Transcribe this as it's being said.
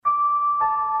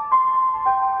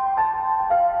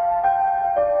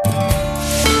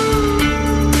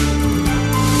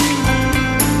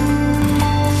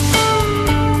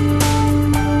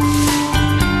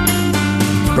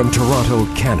Toronto,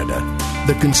 Canada,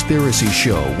 The Conspiracy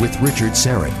Show with Richard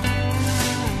Syrett.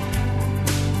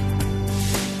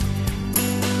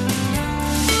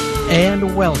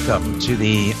 And welcome to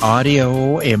the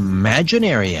Audio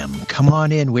Imaginarium. Come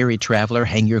on in, weary traveler,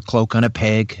 hang your cloak on a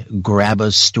peg, grab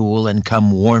a stool, and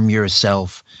come warm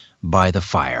yourself by the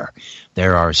fire.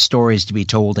 There are stories to be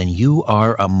told, and you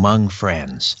are among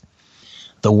friends.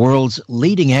 The world's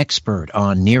leading expert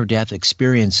on near-death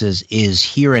experiences is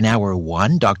here in Hour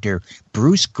 1. Dr.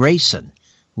 Bruce Greyson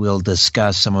will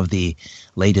discuss some of the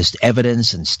latest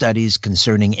evidence and studies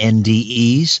concerning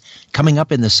NDEs. Coming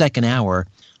up in the second hour,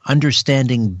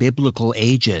 Understanding Biblical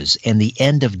Ages and the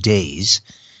End of Days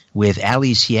with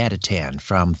Ali Siadatan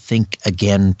from Think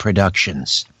Again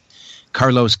Productions.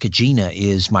 Carlos Cagina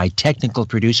is my technical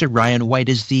producer. Ryan White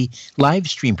is the live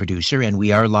stream producer, and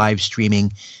we are live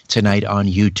streaming tonight on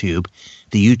YouTube.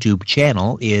 The YouTube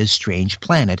channel is Strange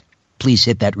Planet. Please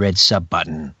hit that red sub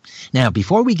button. Now,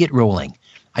 before we get rolling,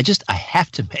 I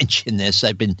have to mention this.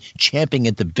 I've been champing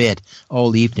at the bit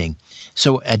all evening.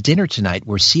 So at dinner tonight,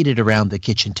 we're seated around the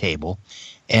kitchen table,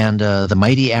 and the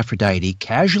mighty Aphrodite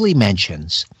casually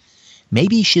mentions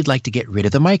maybe she'd like to get rid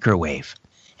of the microwave.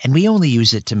 And we only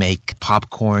use it to make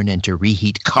popcorn and to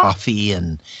reheat coffee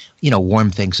and,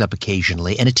 warm things up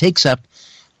occasionally. And it takes up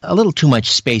a little too much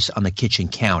space on the kitchen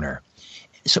counter.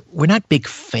 So we're not big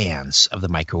fans of the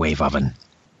microwave oven.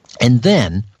 And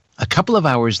then, a couple of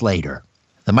hours later,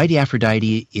 the mighty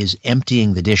Aphrodite is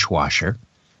emptying the dishwasher,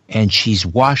 and she's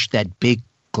washed that big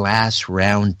glass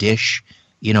round dish,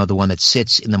 the one that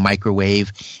sits in the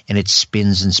microwave, and it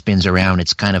spins and spins around.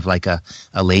 It's kind of like a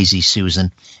lazy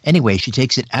Susan. Anyway, she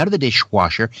takes it out of the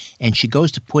dishwasher, and she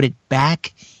goes to put it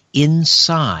back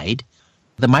inside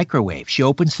the microwave. She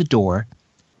opens the door,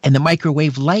 and the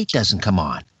microwave light doesn't come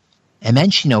on. And then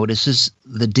she notices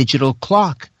the digital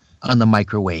clock on the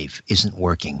microwave isn't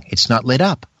working. It's not lit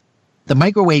up. The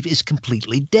microwave is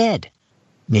completely dead.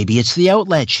 Maybe it's the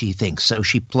outlet, she thinks, so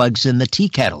she plugs in the tea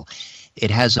kettle. It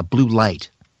has a blue light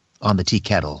on the tea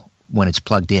kettle when it's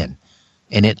plugged in,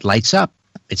 and it lights up.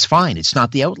 It's fine. It's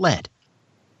not the outlet.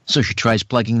 So she tries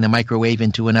plugging the microwave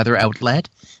into another outlet.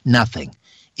 Nothing.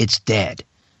 It's dead.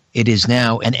 It is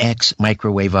now an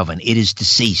ex-microwave oven. It is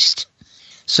deceased.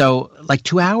 So, like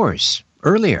 2 hours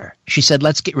earlier, she said,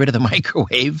 let's get rid of the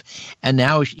microwave, and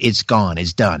now it's gone.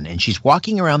 It's done. And she's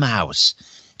walking around the house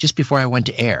just before I went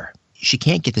to air. She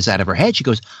can't get this out of her head. She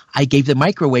goes, I gave the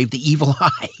microwave the evil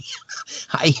eye.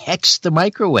 I hexed the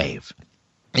microwave.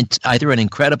 It's either an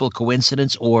incredible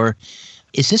coincidence, or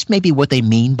is this maybe what they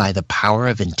mean by the power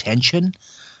of intention?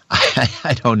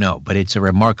 I don't know, but it's a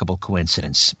remarkable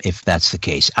coincidence if that's the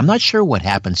case. I'm not sure what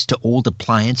happens to old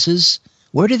appliances.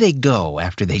 Where do they go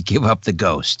after they give up the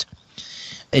ghost?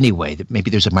 Anyway, maybe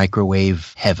there's a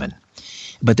microwave heaven.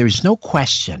 But there's no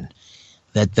question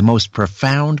that the most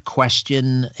profound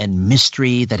question and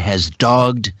mystery that has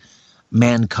dogged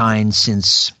mankind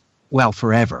since,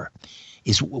 forever,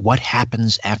 is what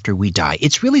happens after we die.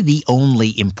 It's really the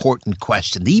only important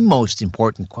question, the most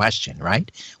important question,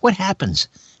 right? What happens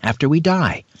after we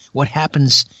die? What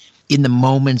happens in the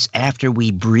moments after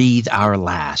we breathe our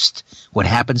last? What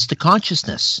happens to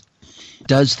consciousness?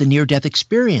 Does the near-death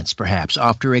experience perhaps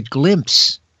offer a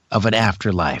glimpse of an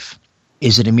afterlife?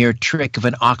 Is it a mere trick of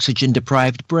an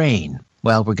oxygen-deprived brain?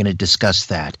 Well, we're going to discuss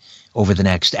that over the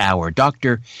next hour.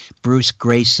 Dr. Bruce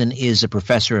Greyson is a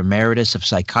professor emeritus of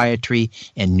psychiatry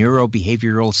and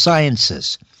neurobehavioral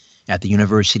sciences at the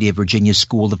University of Virginia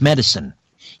School of Medicine.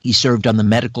 He served on the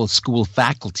medical school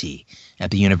faculty at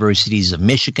the universities of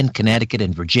Michigan, Connecticut,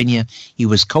 and Virginia. He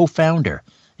was co-founder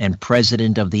and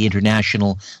president of the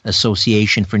International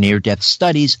Association for Near-Death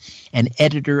Studies and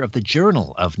editor of the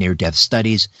Journal of Near-Death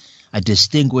Studies, a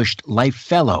distinguished life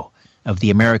fellow of the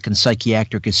American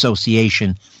Psychiatric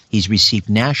Association. He's received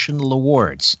national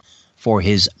awards for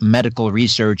his medical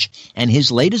research, and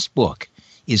his latest book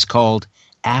is called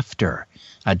After.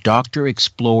 A doctor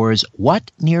explores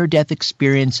what near-death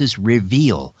experiences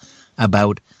reveal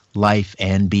about life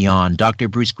and beyond. Dr.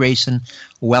 Bruce Greyson,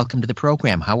 welcome to the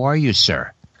program. How are you,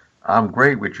 sir? I'm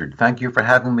great, Richard. Thank you for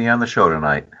having me on the show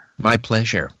tonight. My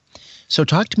pleasure. So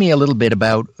talk to me a little bit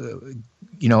about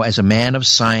as a man of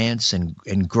science and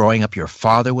growing up, your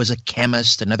father was a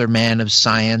chemist, another man of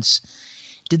science.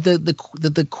 Did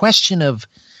the question of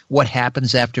what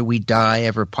happens after we die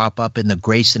ever pop up in the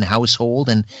Greyson household,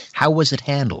 and how was it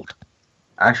handled?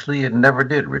 Actually, it never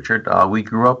did, Richard. We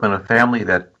grew up in a family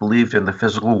that believed in the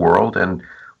physical world, and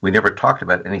we never talked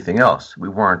about anything else. We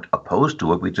weren't opposed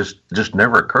to it. We just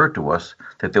never occurred to us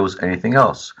that there was anything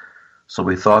else. So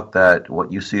we thought that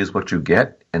what you see is what you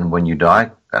get, and when you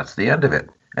die, that's the end of it.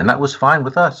 And that was fine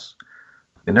with us.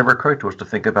 It never occurred to us to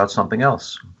think about something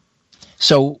else.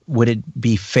 So would it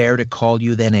be fair to call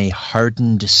you then a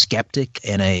hardened skeptic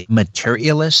and a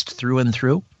materialist through and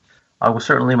through? I was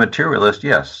certainly a materialist,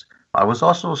 yes. I was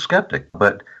also a skeptic,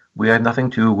 but we had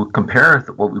nothing to compare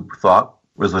what we thought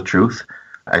was the truth.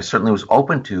 I certainly was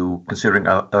open to considering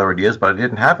other ideas, but I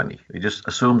didn't have any. I just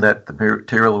assumed that the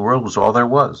material world was all there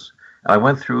was. I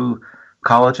went through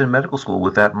college and medical school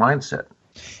with that mindset.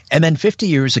 And then 50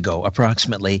 years ago,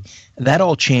 approximately, that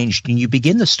all changed, and you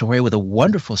begin the story with a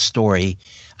wonderful story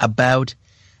about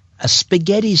a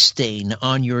spaghetti stain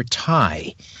on your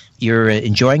tie. You're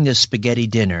enjoying this spaghetti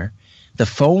dinner. The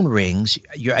phone rings.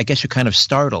 I guess you're kind of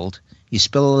startled. You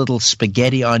spill a little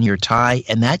spaghetti on your tie,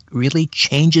 and that really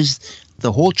changes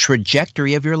the whole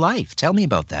trajectory of your life. Tell me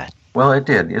about that. Well, it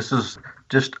did. This is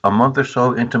just a month or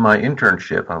so into my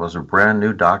internship. I was a brand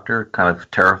new doctor, kind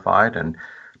of terrified and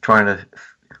trying to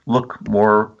look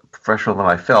more professional than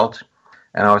I felt.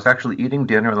 And I was actually eating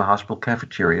dinner in the hospital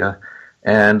cafeteria,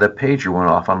 and the pager went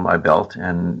off on my belt,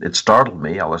 and it startled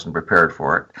me. I wasn't prepared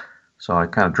for it. So I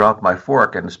kind of dropped my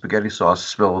fork, and the spaghetti sauce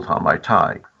spilled on my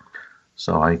tie.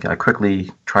 So I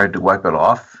quickly tried to wipe it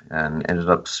off and ended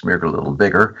up smeared a little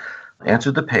bigger.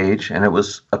 Answered the page, and it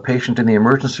was a patient in the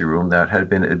emergency room that had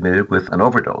been admitted with an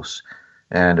overdose.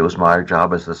 And it was my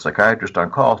job as the psychiatrist on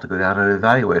call to go down and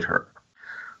evaluate her.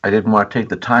 I didn't want to take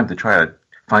the time to try to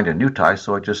find a new tie,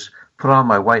 so I just put on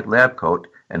my white lab coat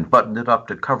and buttoned it up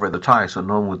to cover the tie so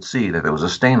no one would see that there was a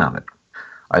stain on it.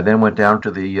 I then went down to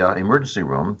the emergency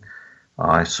room.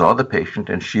 I saw the patient,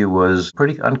 and she was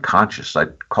pretty unconscious. I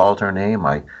called her name.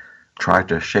 I tried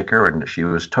to shake her, and she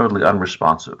was totally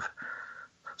unresponsive.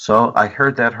 So I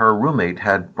heard that her roommate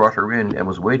had brought her in and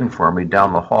was waiting for me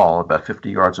down the hall about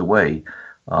 50 yards away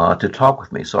to talk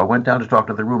with me. So I went down to talk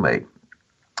to the roommate.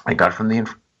 I got from the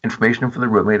information from the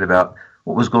roommate about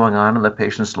what was going on in the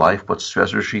patient's life, what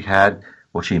stressors she had,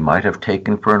 what she might have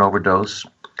taken for an overdose.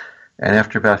 And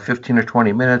after about 15 or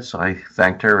 20 minutes, I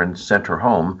thanked her and sent her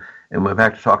home and went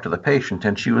back to talk to the patient,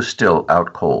 and she was still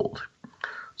out cold.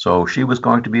 So she was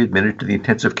going to be admitted to the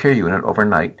intensive care unit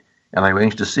overnight, and I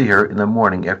arranged to see her in the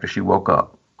morning after she woke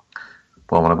up.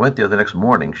 Well, when I went there the next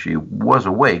morning, she was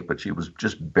awake, but she was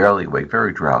just barely awake,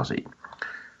 very drowsy.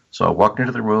 So I walked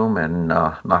into the room and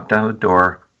knocked down the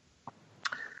door,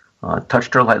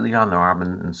 touched her lightly on the arm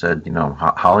and said,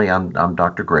 Holly, I'm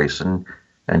Dr. Greyson.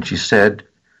 And she said,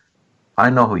 I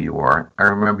know who you are. I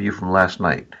remember you from last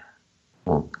night.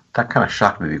 Well, that kind of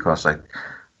shocked me because I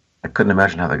couldn't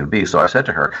imagine how that could be. So I said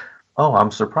to her, oh, I'm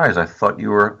surprised. I thought you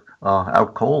were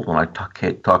out cold when I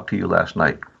talked to you last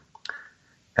night.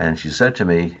 And she said to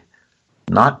me,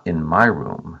 not in my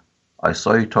room. I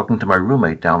saw you talking to my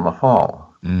roommate down the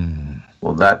hall. Mm.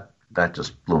 Well, that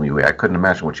just blew me away. I couldn't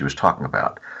imagine what she was talking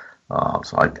about.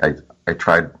 So I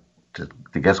tried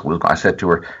to guess what I said to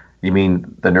her, you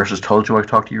mean the nurses told you I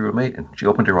talked to your roommate? And she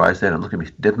opened her eyes then and looked at me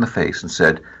dead in the face and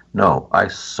said, no, I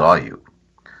saw you.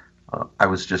 I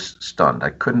was just stunned. I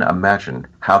couldn't imagine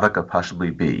how that could possibly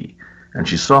be. And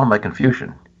she saw my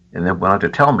confusion and then went on to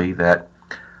tell me that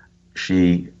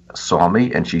she saw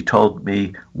me and she told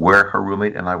me where her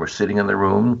roommate and I were sitting in the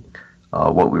room,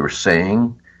 what we were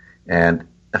saying, and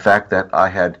the fact that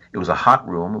it was a hot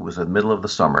room, it was in the middle of the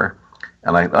summer,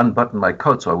 and I unbuttoned my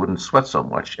coat so I wouldn't sweat so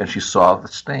much, and she saw the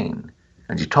stain.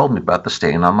 And she told me about the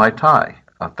stain on my tie.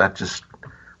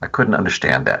 I couldn't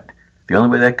understand that. The only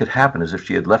way that could happen is if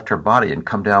she had left her body and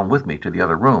come down with me to the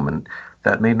other room, and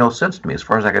that made no sense to me. As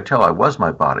far as I could tell, I was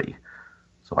my body.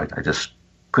 So I just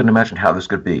couldn't imagine how this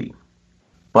could be.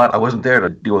 But I wasn't there to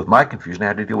deal with my confusion. I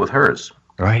had to deal with hers.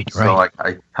 Right. So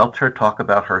I helped her talk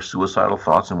about her suicidal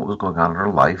thoughts and what was going on in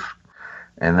her life.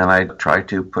 And then I tried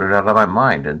to put it out of my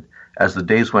mind. And as the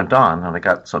days went on and I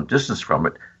got some distance from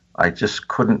it, I just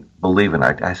couldn't believe it.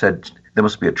 I said, there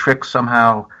must be a trick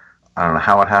somehow. I don't know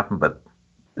how it happened, but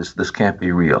this can't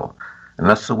be real. And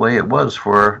that's the way it was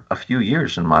for a few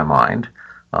years in my mind.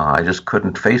 I just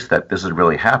couldn't face that this had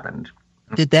really happened.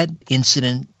 Did that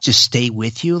incident just stay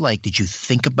with you? Like, did you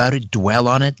think about it, dwell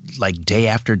on it, like day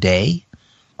after day?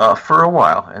 For a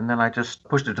while, and then I just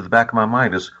pushed it to the back of my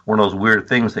mind as one of those weird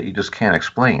things that you just can't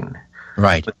explain.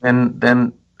 Right. But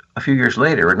then a few years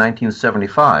later, in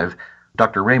 1975,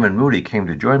 Dr. Raymond Moody came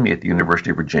to join me at the University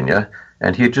of Virginia,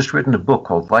 and he had just written a book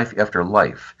called Life After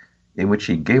Life, in which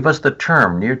he gave us the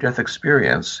term near-death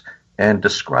experience and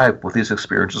described what these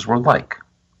experiences were like.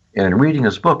 And in reading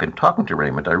his book and talking to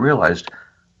Raymond, I realized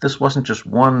this wasn't just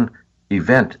one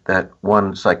event that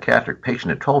one psychiatric patient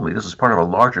had told me. This is part of a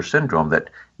larger syndrome that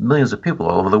millions of people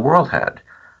all over the world had.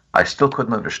 I still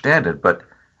couldn't understand it, but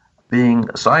being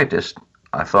a scientist,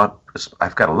 I thought,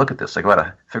 I've got to look at this. I've got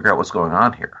to figure out what's going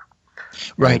on here.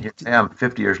 Right. And here I am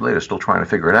 50 years later still trying to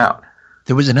figure it out.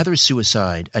 There was another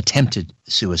attempted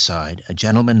suicide, a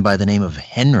gentleman by the name of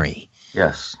Henry.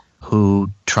 Yes. Who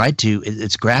tried to,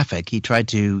 it's graphic, he tried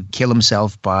to kill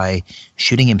himself by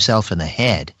shooting himself in the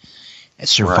head.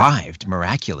 Survived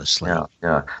miraculously.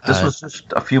 Yeah. This was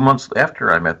just a few months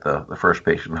after I met the first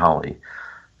patient, Holly.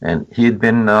 And he had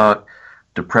been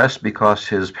depressed because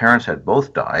his parents had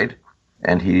both died,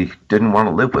 and he didn't want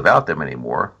to live without them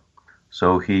anymore.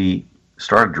 So he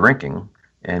started drinking,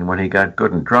 and when he got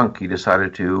good and drunk, he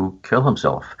decided to kill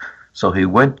himself. So he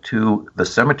went to the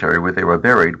cemetery where they were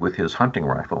buried with his hunting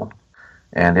rifle,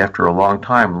 and after a long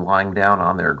time lying down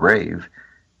on their grave,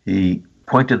 he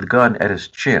pointed the gun at his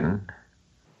chin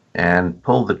and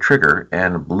pulled the trigger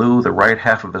and blew the right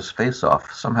half of his face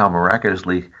off, somehow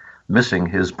miraculously missing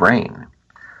his brain.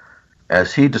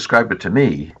 As he described it to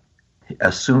me,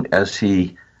 as soon as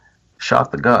he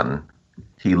shot the gun,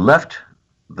 he left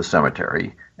the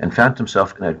cemetery and found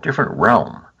himself in a different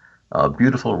realm, a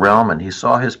beautiful realm, and he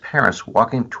saw his parents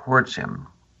walking towards him.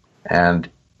 And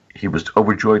he was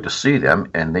overjoyed to see them,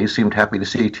 and they seemed happy to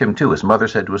see him too. His mother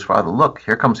said to his father, "Look,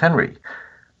 here comes Henry."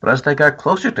 But as they got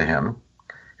closer to him,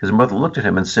 his mother looked at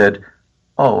him and said,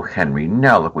 "Oh, Henry,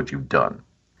 now look what you've done."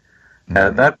 And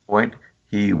at that point,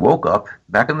 he woke up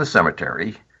back in the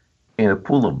cemetery in a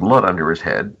pool of blood under his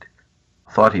head,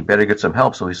 thought he'd better get some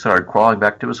help, so he started crawling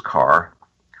back to his car.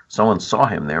 Someone saw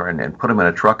him there and put him in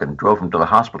a truck and drove him to the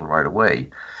hospital right away,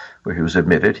 where he was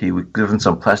admitted. He was given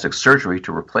some plastic surgery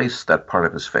to replace that part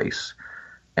of his face.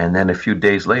 And then a few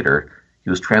days later, he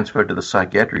was transferred to the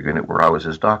psychiatric unit where I was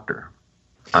his doctor.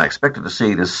 I expected to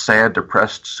see this sad,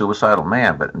 depressed, suicidal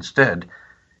man, but instead,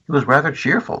 he was rather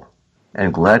cheerful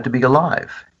and glad to be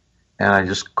alive. And I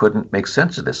just couldn't make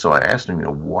sense of this. So I asked him,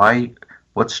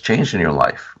 what's changed in your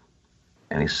life?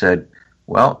 And he said,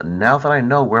 "Well, now that I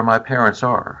know where my parents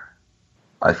are,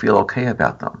 I feel okay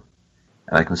about them.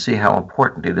 And I can see how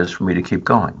important it is for me to keep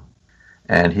going."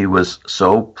 And he was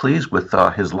so pleased with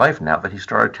his life now that he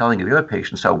started telling the other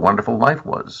patients how wonderful life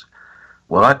was.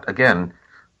 Well, that, again,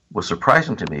 was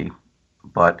surprising to me,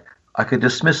 but I could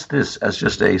dismiss this as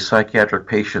just a psychiatric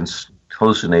patient's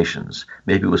hallucinations.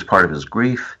 Maybe it was part of his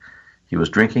grief. He was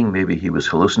drinking. Maybe he was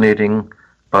hallucinating.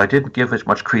 But I didn't give as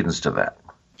much credence to that.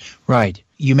 Right.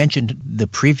 You mentioned the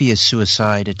previous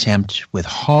suicide attempt with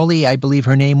Holly, I believe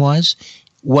her name was.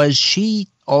 Was she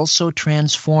also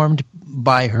transformed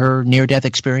by her near-death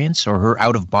experience or her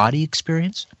out-of-body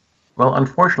experience? Well,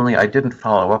 unfortunately, I didn't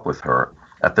follow up with her.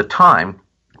 At the time,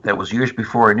 that was years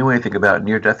before I knew anything about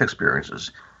near-death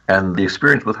experiences, and the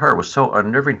experience with her was so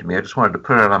unnerving to me, I just wanted to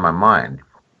put it on my mind.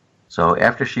 So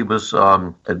after she was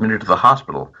admitted to the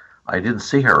hospital, I didn't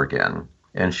see her again,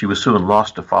 and she was soon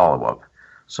lost to follow-up.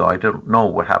 So I don't know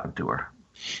what happened to her.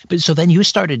 But so then you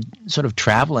started sort of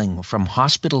traveling from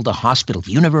hospital to hospital,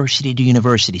 university to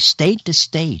university, state to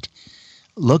state,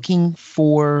 looking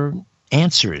for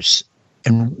answers.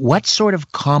 And what sort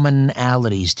of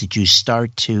commonalities did you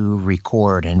start to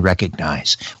record and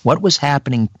recognize? What was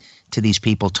happening to these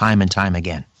people time and time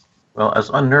again? Well, as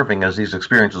unnerving as these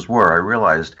experiences were, I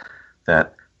realized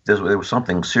that there was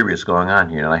something serious going on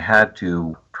here, and I had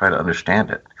to try to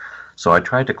understand it. So I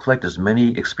tried to collect as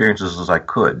many experiences as I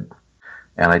could,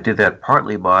 and I did that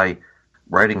partly by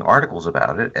writing articles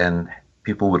about it, and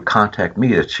people would contact me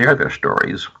to share their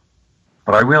stories.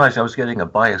 But I realized I was getting a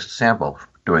biased sample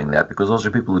doing that because those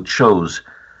are people who chose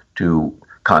to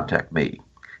contact me,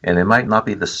 and it might not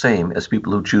be the same as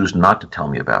people who choose not to tell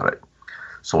me about it.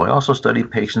 So I also studied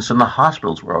patients in the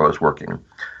hospitals where I was working,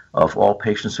 of all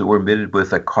patients who were admitted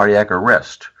with a cardiac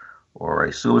arrest or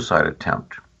a suicide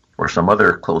attempt or some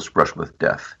other close brush with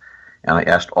death. And I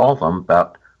asked all of them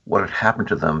about what had happened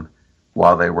to them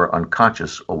while they were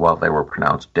unconscious or while they were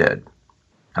pronounced dead.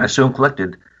 And I soon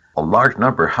collected a large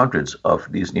number, hundreds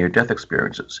of these near-death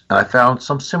experiences, and I found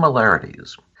some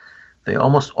similarities. They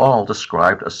almost all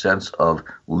described a sense of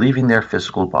leaving their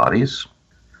physical bodies,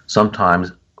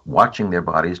 sometimes watching their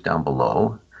bodies down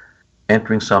below,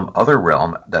 entering some other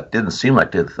realm that didn't seem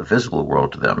like the physical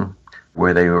world to them,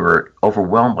 where they were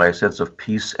overwhelmed by a sense of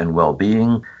peace and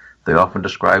well-being. They often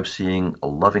described seeing a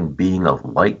loving being of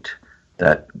light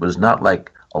that was not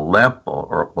like a lamp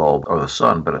or a bulb or the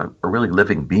sun, but a really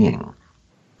living being.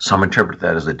 Some interpreted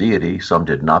that as a deity, some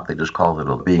did not. They just called it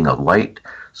a being of light.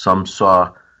 Some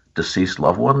saw deceased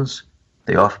loved ones.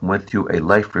 They often went through a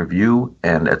life review,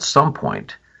 and at some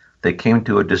point, they came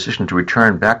to a decision to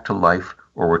return back to life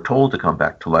or were told to come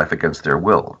back to life against their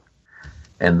will.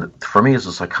 And for me as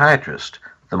a psychiatrist,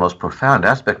 the most profound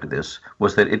aspect of this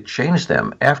was that it changed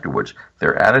them afterwards,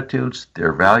 their attitudes,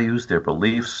 their values, their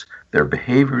beliefs, their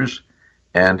behaviors,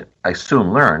 and I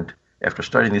soon learned after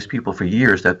studying these people for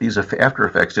years, that these after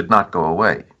effects did not go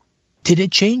away. Did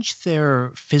it change their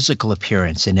physical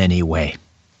appearance in any way?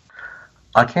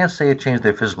 I can't say it changed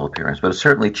their physical appearance, but it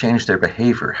certainly changed their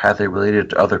behavior, how they related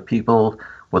to other people,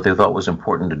 what they thought was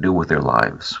important to do with their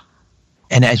lives.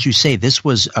 And as you say, this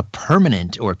was a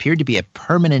permanent, or appeared to be a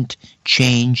permanent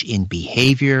change in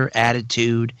behavior,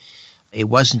 attitude. It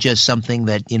wasn't just something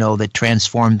that, that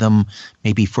transformed them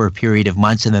maybe for a period of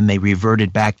months and then they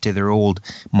reverted back to their old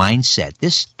mindset.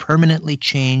 This permanently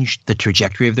changed the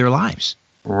trajectory of their lives.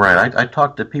 Right. I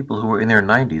talked to people who were in their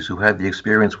 90s who had the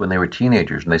experience when they were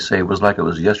teenagers, and they say it was like it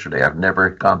was yesterday. I've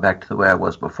never gone back to the way I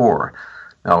was before.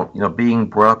 Now, being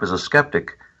brought up as a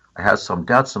skeptic, I had some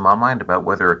doubts in my mind about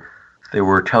whether they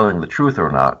were telling the truth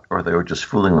or not, or they were just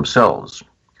fooling themselves.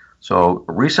 So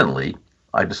recently,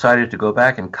 I decided to go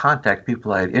back and contact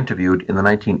people I had interviewed in the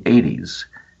 1980s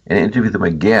and interview them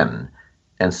again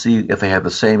and see if they had the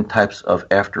same types of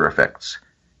after effects.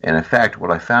 And in fact,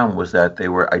 what I found was that they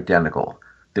were identical.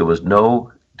 There was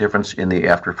no difference in the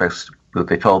after effects that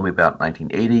they told me about in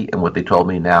 1980 and what they told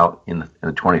me now in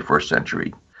the 21st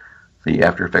century. The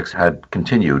after effects had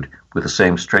continued with the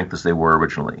same strength as they were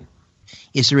originally.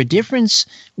 Is there a difference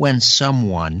when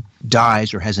someone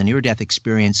dies or has a near-death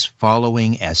experience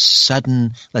following a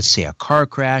sudden, let's say, a car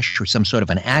crash or some sort of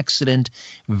an accident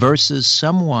versus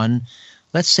someone,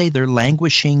 let's say they're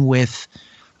languishing with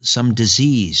some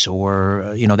disease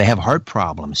or, they have heart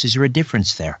problems? Is there a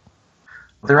difference there?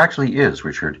 There actually is,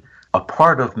 Richard. A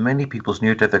part of many people's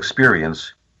near-death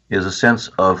experience is a sense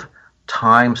of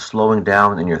time slowing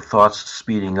down and your thoughts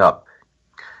speeding up.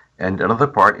 And another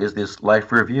part is this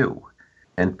life review.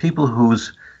 And people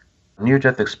whose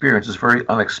near-death experience is very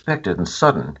unexpected and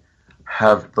sudden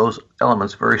have those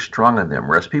elements very strong in them,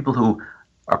 whereas people who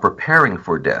are preparing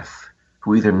for death,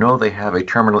 who either know they have a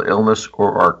terminal illness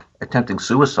or are attempting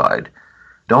suicide,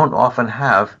 don't often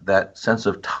have that sense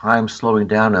of time slowing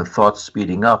down and thoughts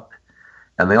speeding up.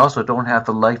 And they also don't have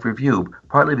the life review,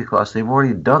 partly because they've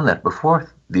already done that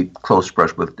before the close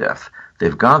brush with death.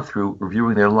 They've gone through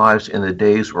reviewing their lives in the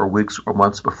days or weeks or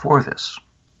months before this.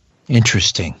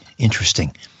 Interesting.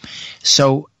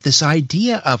 So this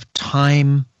idea of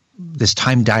time, this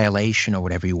time dilation or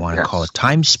whatever you want to call it,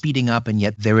 time speeding up, and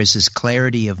yet there is this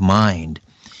clarity of mind.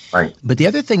 Right. But the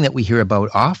other thing that we hear about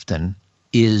often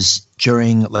is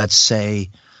during, let's say,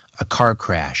 a car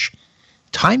crash,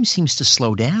 time seems to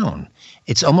slow down.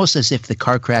 It's almost as if the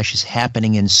car crash is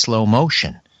happening in slow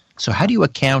motion. So how do you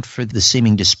account for the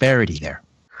seeming disparity there?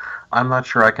 I'm not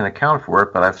sure I can account for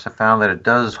it, but I've found that it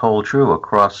does hold true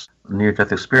across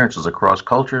near-death experiences, across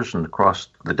cultures and across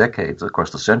the decades,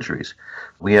 across the centuries.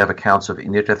 We have accounts of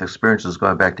near-death experiences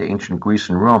going back to ancient Greece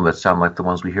and Rome that sound like the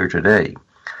ones we hear today.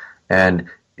 And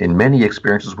in many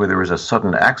experiences where there is a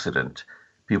sudden accident,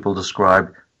 people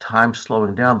describe time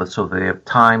slowing down so they have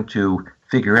time to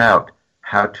figure out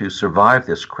how to survive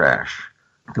this crash.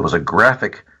 There was a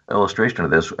graphic illustration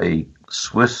of this. A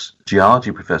Swiss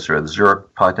geology professor at the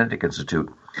Zurich Polytechnic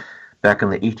Institute back in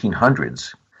the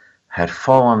 1800s had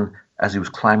fallen as he was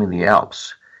climbing the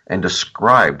Alps and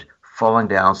described falling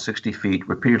down 60 feet,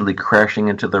 repeatedly crashing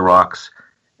into the rocks.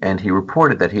 And he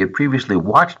reported that he had previously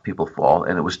watched people fall,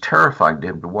 and it was terrifying to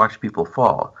him to watch people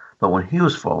fall. But when he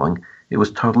was falling, it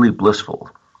was totally blissful.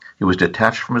 He was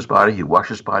detached from his body. He watched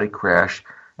his body crash,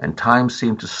 and time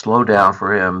seemed to slow down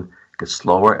for him, get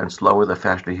slower and slower the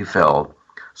faster he fell,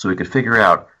 so he could figure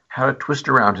out how to twist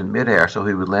around in midair so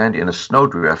he would land in a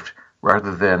snowdrift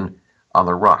rather than on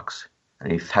the rocks.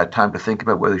 And he had time to think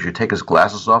about whether he should take his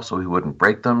glasses off so he wouldn't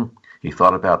break them. He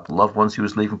thought about the loved ones he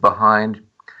was leaving behind.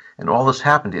 And all this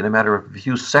happened in a matter of a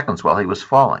few seconds while he was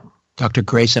falling. Dr.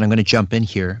 Greyson, I'm going to jump in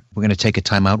here. We're going to take a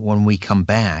time out. When we come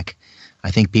back,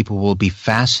 I think people will be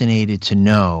fascinated to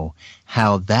know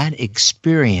how that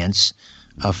experience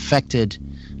affected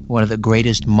one of the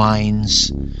greatest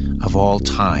minds of all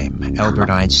time, Albert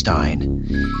Einstein.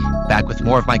 Back with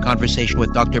more of my conversation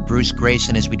with Dr. Bruce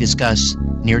Greyson as we discuss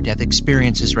near-death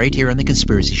experiences right here on The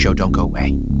Conspiracy Show. Don't go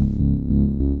away.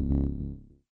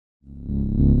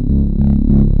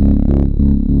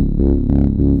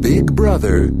 Big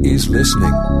Brother is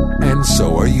listening, and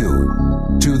so are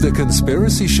you, to The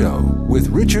Conspiracy Show with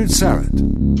Richard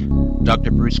Syrett.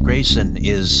 Dr. Bruce Greyson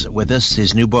is with us.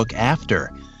 His new book,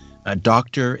 After. A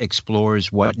doctor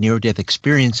explores what near-death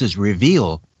experiences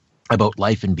reveal about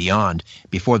life and beyond.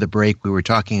 Before the break, we were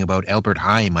talking about Albert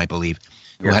Heim, I believe,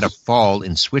 who had a fall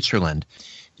in Switzerland,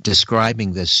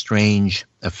 describing this strange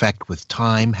effect with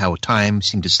time, how time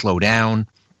seemed to slow down,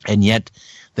 and yet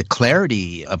the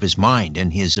clarity of his mind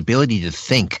and his ability to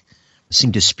think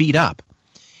seemed to speed up.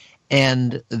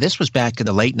 And this was back in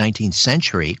the late 19th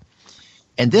century.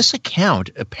 And this account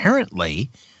apparently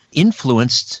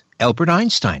influenced Albert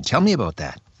Einstein. Tell me about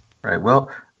that. Right.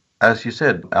 Well, as you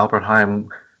said, Albert Einstein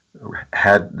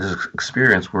had this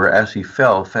experience where as he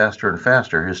fell faster and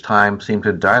faster, his time seemed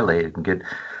to dilate and get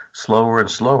slower and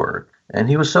slower. And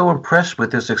he was so impressed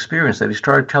with this experience that he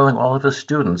started telling all of his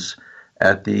students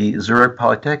at the Zurich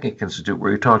Polytechnic Institute,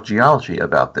 where he taught geology,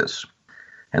 about this.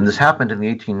 And this happened in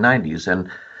the 1890s, and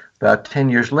about 10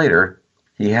 years later,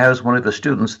 he has one of the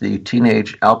students, the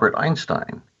teenage Albert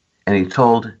Einstein, and he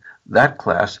told that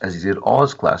class, as he did all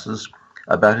his classes,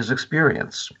 about his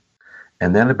experience.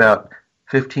 And then about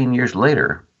 15 years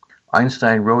later,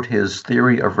 Einstein wrote his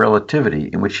theory of relativity,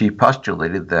 in which he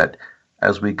postulated that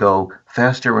as we go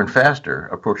faster and faster,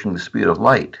 approaching the speed of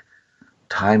light,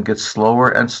 time gets slower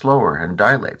and slower and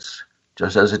dilates,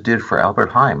 just as it did for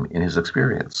Albert Einstein in his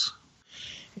experience.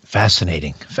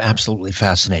 Fascinating. Absolutely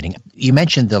fascinating. You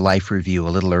mentioned the life review a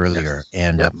little earlier, yes.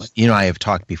 and Yes. I have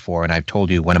talked before, and I've told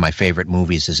you one of my favorite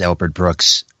movies is Albert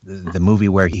Brooks, the movie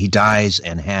where he dies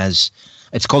and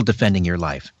it's called Defending Your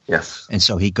Life. Yes. And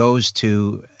so he goes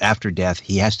to, after death,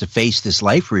 he has to face this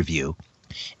life review,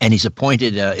 and he's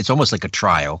appointed, it's almost like a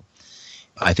trial.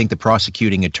 I think the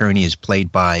prosecuting attorney is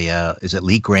played by, is it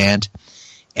Lee Grant?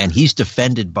 And he's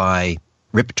defended by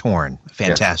Rip Torn,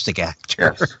 fantastic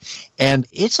actor. Yes. And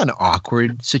it's an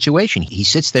awkward situation. He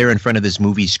sits there in front of his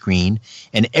movie screen,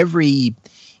 and every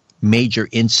major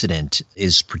incident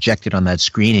is projected on that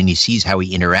screen, and he sees how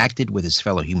he interacted with his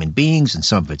fellow human beings, and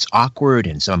some of it's awkward,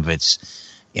 and some of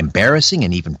it's embarrassing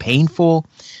and even painful.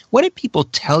 What did people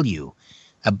tell you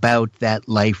about that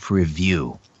life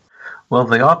review? Well,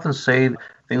 they often say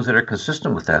things that are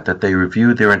consistent with that they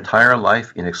reviewed their entire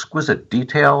life in exquisite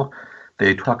detail.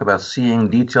 They talk about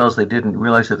seeing details they didn't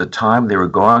realize at the time they were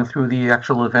going through the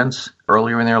actual events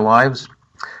earlier in their lives.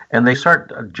 And they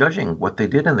start judging what they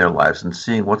did in their lives and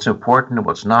seeing what's important and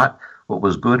what's not, what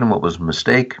was good and what was a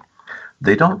mistake.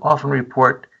 They don't often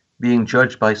report being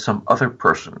judged by some other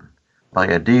person, by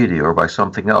a deity or by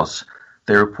something else.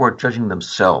 They report judging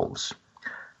themselves.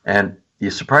 And the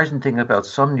surprising thing about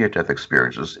some near-death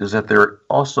experiences is that they're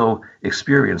also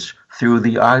experienced through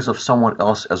the eyes of someone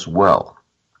else as well.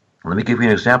 Let me give you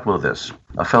an example of this.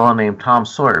 A fellow named Tom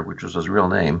Sawyer, which was his real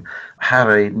name, had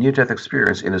a near-death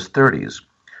experience in his 30s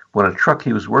when a truck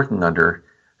he was working under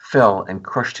fell and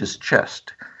crushed his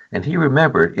chest. And he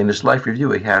remembered in his life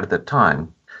review he had at the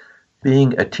time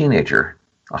being a teenager,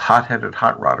 a hot-headed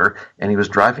hot rodder, and he was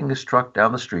driving his truck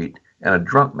down the street, and a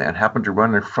drunk man happened to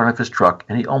run in front of his truck,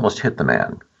 and he almost hit the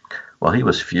man. Well, he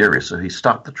was furious, so he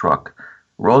stopped the truck,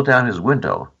 rolled down his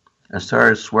window, and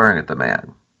started swearing at the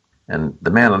man. And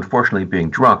the man, unfortunately being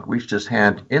drunk, reached his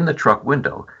hand in the truck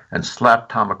window and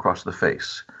slapped Tom across the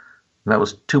face. And that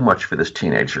was too much for this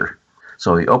teenager.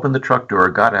 So he opened the truck door,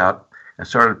 got out, and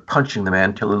started punching the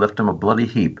man until he left him a bloody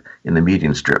heap in the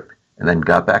median strip, and then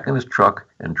got back in his truck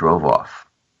and drove off.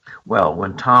 Well,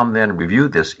 when Tom then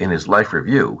reviewed this in his life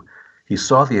review, he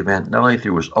saw the event not only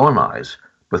through his own eyes,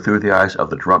 but through the eyes of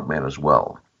the drunk man as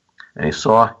well. And he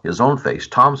saw his own face,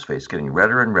 Tom's face, getting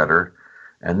redder and redder,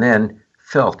 and then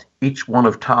felt each one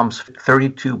of Tom's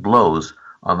 32 blows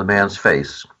on the man's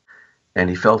face. And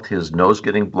he felt his nose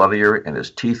getting bloodier and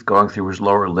his teeth going through his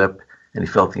lower lip, and he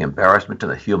felt the embarrassment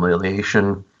and the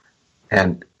humiliation.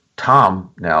 And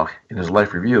Tom, now, in his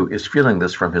life review, is feeling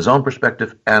this from his own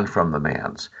perspective and from the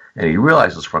man's. And he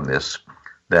realizes from this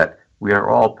that we are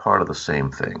all part of the same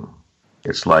thing.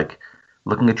 It's like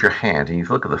looking at your hand, and you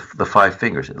look at the 5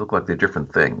 fingers, it look like they're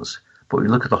different things. But when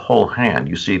you look at the whole hand,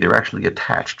 you see they're actually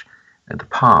attached at the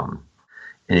palm.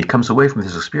 And he comes away from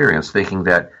this experience thinking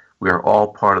that we are all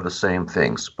part of the same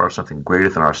things, part of something greater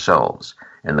than ourselves,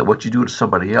 and that what you do to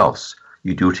somebody else,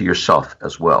 you do to yourself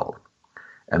as well.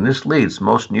 And this leads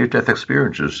most near-death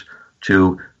experiencers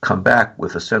to come back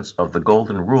with a sense of the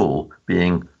golden rule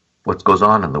being what goes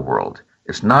on in the world.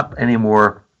 It's not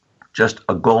anymore just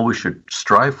a goal we should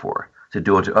strive for, to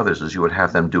do unto others as you would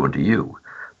have them do unto you,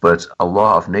 but it's a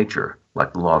law of nature,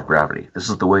 like the law of gravity. This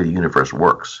is the way the universe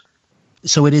works.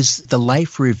 So it is the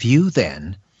life review,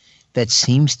 then, that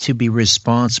seems to be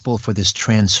responsible for this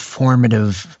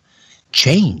transformative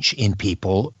change in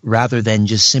people, rather than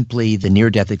just simply the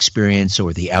near-death experience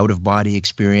or the out-of-body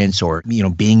experience or,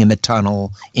 being in the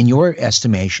tunnel. In your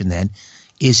estimation, then,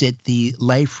 is it the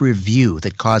life review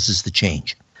that causes the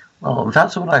change? Well,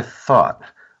 that's what I thought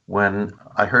when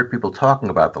I heard people talking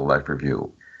about the life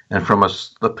review. And from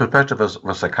the perspective of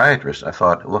a psychiatrist, I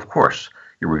thought, well, of course,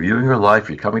 you're reviewing your life,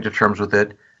 you're coming to terms with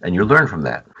it, and you learn from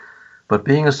that. But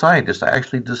being a scientist, I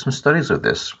actually did some studies of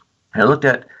this. And I looked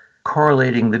at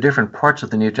correlating the different parts of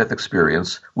the near-death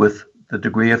experience with the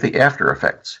degree of the after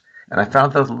effects. And I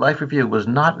found that the life review was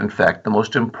not, in fact, the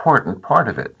most important part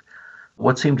of it.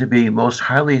 What seemed to be most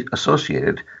highly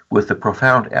associated with the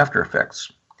profound after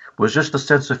effects was just a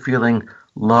sense of feeling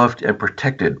loved and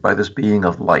protected by this being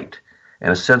of light,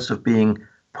 and a sense of being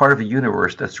part of a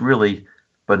universe that's really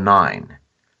benign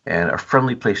and a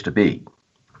friendly place to be.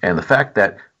 And the fact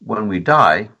that when we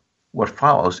die, what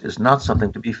follows is not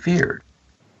something to be feared.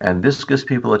 And this gives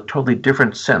people a totally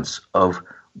different sense of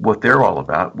what they're all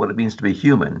about, what it means to be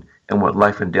human, and what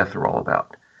life and death are all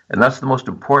about. And that's the most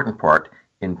important part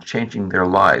in changing their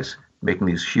lives, making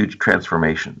these huge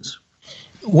transformations.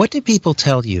 What do people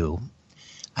tell you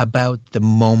about the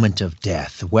moment of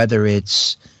death, whether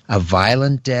it's a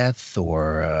violent death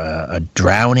or a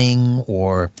drowning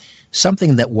or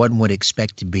something that one would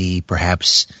expect to be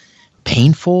perhaps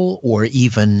painful or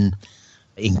even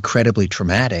incredibly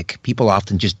traumatic? People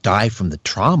often just die from the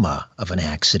trauma of an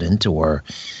accident or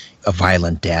a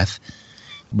violent death.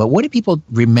 But what do people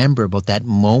remember about that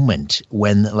moment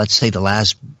when, let's say, the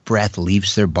last breath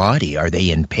leaves their body? Are they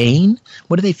in pain?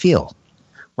 What do they feel?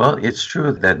 Well, it's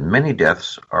true that many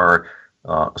deaths are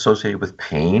associated with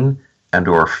pain and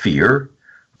or fear,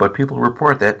 but people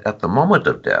report that at the moment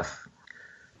of death,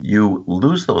 you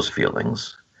lose those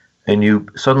feelings and you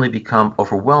suddenly become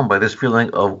overwhelmed by this feeling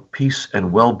of peace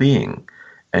and well-being,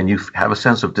 and you have a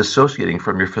sense of dissociating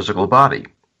from your physical body.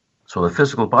 So the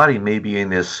physical body may be in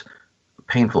this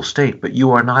painful state, but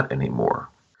you are not anymore.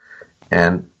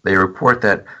 And they report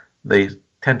that they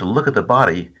tend to look at the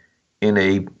body in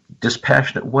a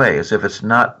dispassionate way, as if it's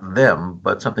not them,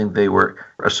 but something they were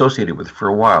associated with for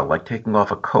a while, like taking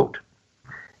off a coat.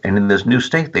 And in this new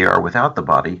state they are without the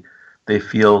body, they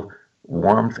feel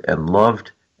warmth and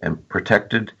loved and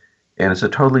protected, and it's a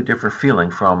totally different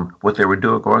feeling from what they were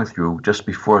going through just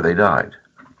before they died.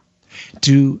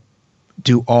 Do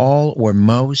all or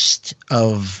most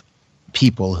of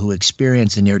people who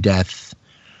experience a near-death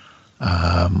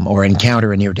or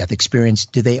encounter a near-death experience,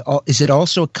 is it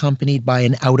also accompanied by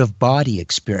an out-of-body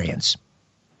experience?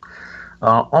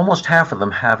 Almost half of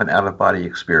them have an out-of-body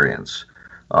experience.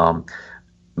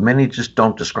 Many just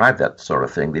don't describe that sort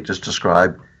of thing. They just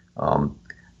describe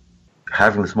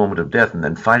having this moment of death and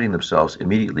then finding themselves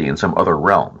immediately in some other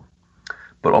realm.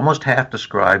 But almost half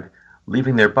describe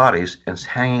leaving their bodies and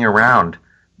hanging around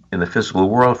in the physical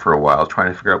world for a while, trying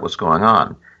to figure out what's going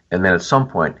on, and then at some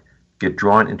point get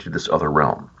drawn into this other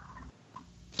realm.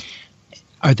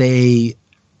 Are they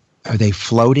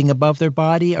floating above their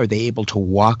body? Are they able to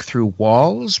walk through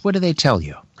walls? What do they tell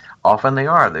you? Often they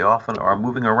are. They often are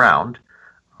moving around,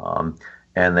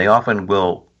 and they often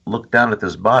will look down at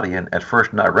this body and at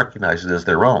first not recognize it as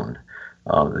their own.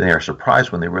 They are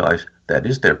surprised when they realize that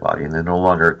is their body and they're no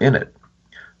longer in it.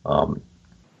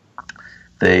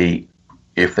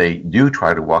 If they do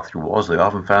try to walk through walls, they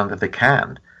often found that they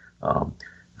can.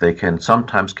 They can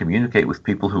sometimes communicate with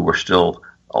people who are still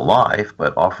alive,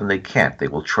 but often they can't. They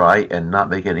will try and not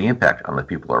make any impact on the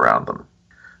people around them.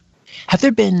 Have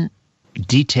there been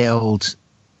detailed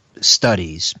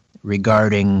studies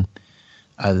regarding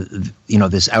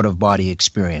this out-of-body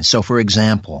experience? So, for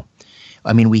example,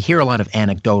 I mean, we hear a lot of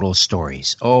anecdotal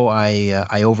stories. Oh,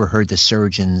 I overheard the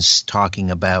surgeons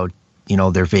talking about,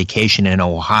 their vacation in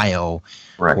Ohio,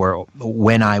 right, or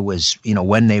when I was,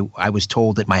 I was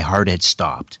told that my heart had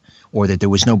stopped or that there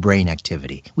was no brain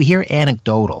activity. We hear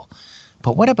anecdotal,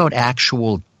 but what about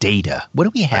actual data? What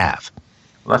do we have?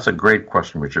 Well, that's a great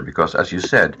question, Richard, because as you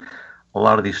said, a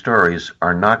lot of these stories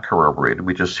are not corroborated.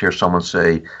 We just hear someone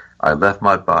say, I left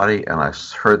my body and I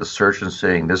heard the surgeon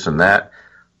saying this and that.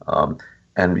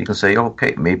 And you can say,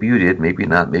 okay, maybe you did, maybe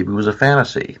not, maybe it was a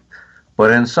fantasy.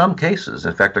 But in some cases,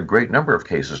 in fact, a great number of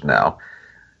cases now,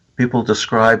 people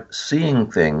describe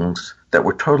seeing things that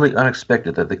were totally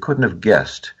unexpected, that they couldn't have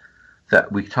guessed,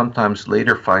 that we sometimes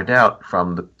later find out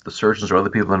from the surgeons or other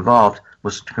people involved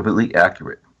was completely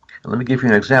accurate. And let me give you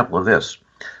an example of this.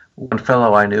 One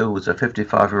fellow I knew who was a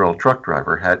 55-year-old truck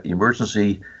driver, had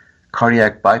emergency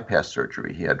cardiac bypass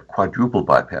surgery. He had quadruple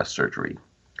bypass surgery.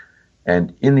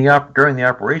 And during the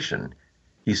operation,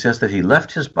 he says that he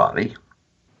left his body,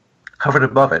 hovered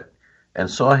above it, and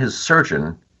saw his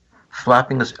surgeon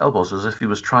flapping his elbows as if he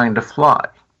was trying to fly.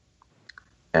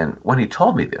 And when he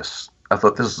told me this, I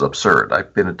thought, this is absurd.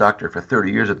 I've been a doctor for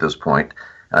 30 years at this point,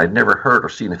 and I'd never heard or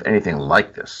seen of anything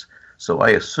like this. So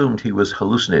I assumed he was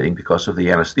hallucinating because of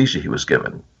the anesthesia he was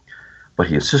given. But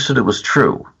he insisted it was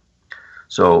true.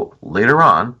 So later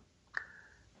on,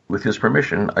 with his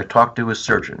permission, I talked to his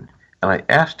surgeon, and I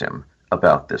asked him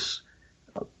about this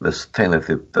thing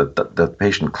that the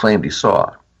patient claimed he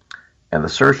saw. And the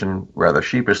surgeon rather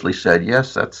sheepishly said,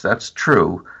 yes, that's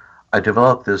true. I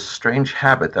developed this strange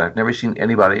habit that I've never seen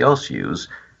anybody else use,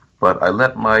 but I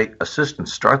let my assistant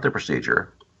start the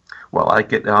procedure while I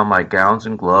get down my gowns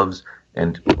and gloves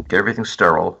and get everything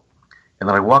sterile. And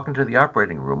then I walk into the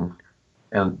operating room,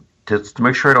 and to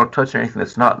make sure I don't touch anything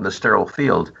that's not in the sterile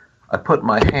field, I put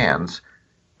my hands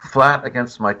flat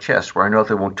against my chest where I know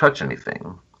they won't touch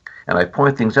anything. And I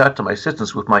point things out to my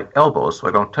assistants with my elbows so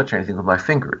I don't touch anything with my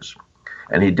fingers.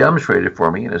 And he demonstrated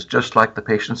for me, and it's just like the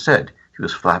patient said. He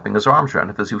was flapping his arms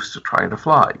around as he was trying to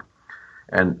fly.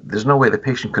 And there's no way the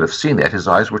patient could have seen that. His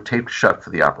eyes were taped shut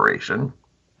for the operation,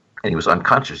 and he was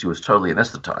unconscious. He was totally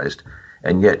anesthetized,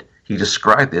 and yet he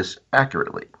described this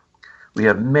accurately. We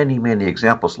have many, many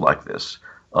examples like this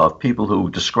of people who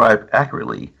describe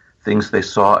accurately things they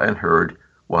saw and heard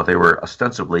while they were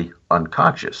ostensibly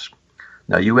unconscious.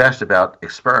 Now, you asked about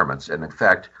experiments, and in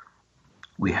fact,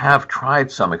 we have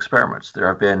tried some experiments. There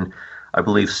have been, I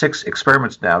believe, 6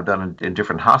 experiments now done in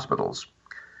different hospitals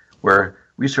where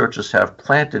researchers have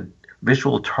planted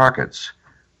visual targets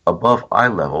above eye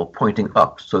level pointing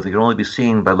up so they can only be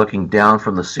seen by looking down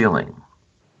from the ceiling.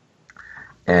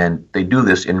 And they do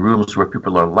this in rooms where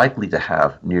people are likely to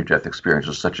have near-death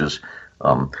experiences, such as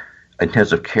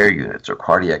intensive care units or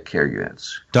cardiac care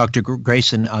units. Dr.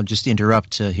 Greyson, I'll just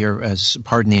interrupt here.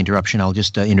 Pardon the interruption. I'll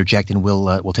just interject, and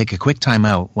we'll take a quick time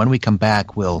out. When we come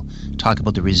back, we'll talk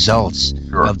about the results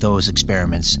of those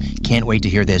experiments. Can't wait to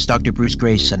hear this. Dr. Bruce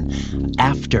Greyson,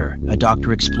 after a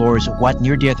doctor explores what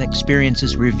near-death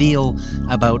experiences reveal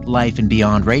about life and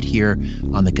beyond, right here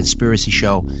on The Conspiracy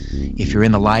Show. If you're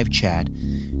in the live chat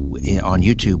on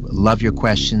YouTube, love your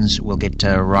questions. We'll get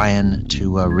Ryan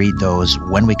to read those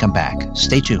when we come back.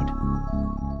 Stay tuned.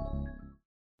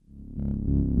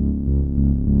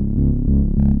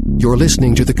 You're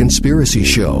listening to The Conspiracy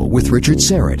Show with Richard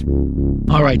Syrett.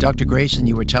 All right, Dr. Greyson,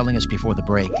 you were telling us before the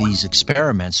break these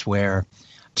experiments where,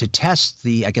 to test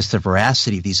the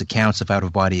veracity of these accounts of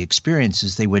out-of-body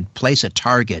experiences, they would place a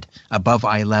target above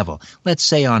eye level, let's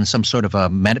say on some sort of a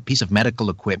piece of medical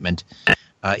equipment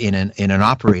in an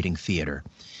operating theater.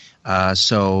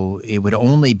 So it would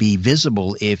only be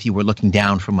visible if you were looking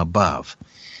down from above.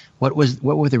 What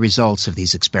were the results of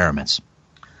these experiments?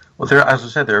 Well, as I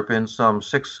said, there have been some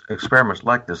 6 experiments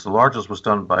like this. The largest was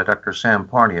done by Dr. Sam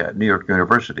Parnia at New York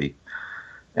University.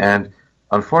 And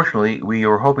unfortunately, we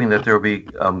were hoping that there would be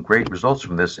great results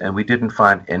from this, and we didn't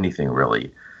find anything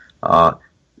really.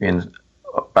 In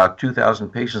about 2,000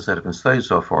 patients that have been studied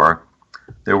so far,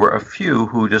 there were a few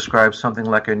who described something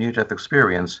like a near-death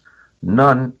experience.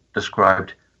 None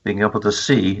described being able to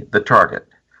see the target.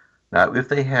 Now, if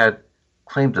they had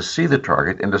claimed to see the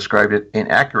target and described it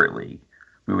inaccurately,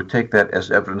 we would take that as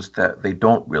evidence that they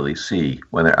don't really see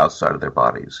when they're outside of their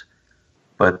bodies.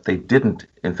 But they didn't,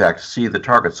 in fact, see the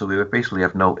target, so we would basically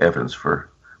have no evidence for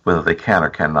whether they can or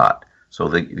cannot. So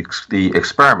the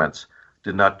experiments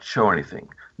did not show anything.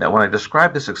 Now, when I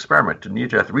describe this experiment to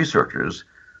near-death researchers,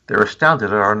 they're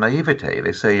astounded at our naivete.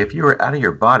 They say, if you were out of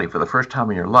your body for the first time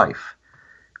in your life,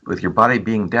 with your body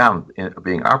being down,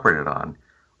 being operated on,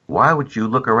 why would you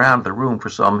look around the room for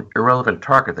some irrelevant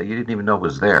target that you didn't even know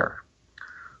was there?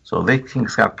 So they think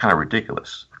it's kind of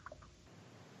ridiculous.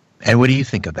 And what do you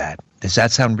think of that? Does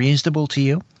that sound reasonable to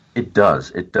you? It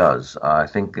does. It does. I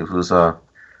think it was a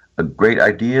great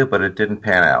idea, but it didn't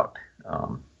pan out.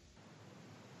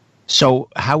 So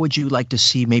how would you like to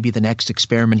see maybe the next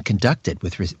experiment conducted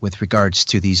with regards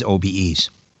to these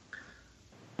OBEs?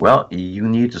 Well, you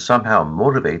need to somehow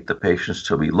motivate the patients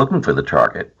to be looking for the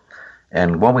target.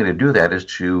 And one way to do that is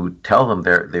to tell them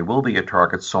there will be a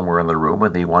target somewhere in the room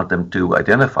and they want them to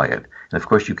identify it. And of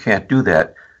course, you can't do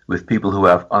that with people who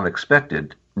have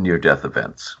unexpected near-death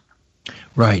events.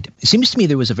 Right. It seems to me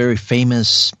there was a very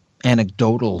famous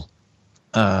anecdotal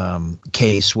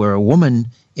case where a woman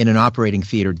in an operating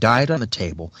theater died on the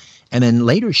table, and then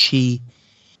later she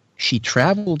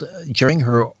traveled during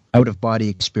her out-of-body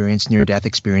experience, near-death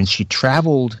experience. She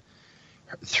traveled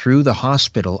through the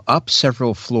hospital up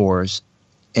several floors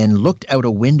and looked out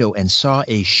a window and saw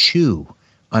a shoe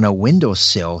on a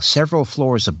windowsill several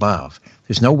floors above.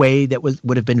 There's no way that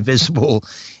would have been visible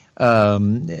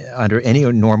under any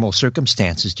normal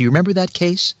circumstances. Do you remember that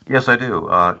case? Yes, I do.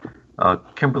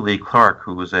 Kimberly Clark,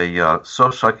 who was a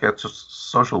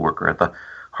social worker at the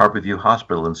Harborview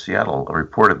Hospital in Seattle,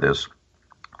 reported this.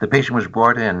 The patient was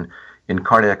brought in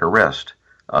cardiac arrest,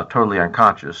 totally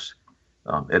unconscious,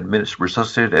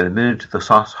 resuscitated and admitted to the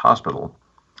hospital.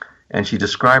 And she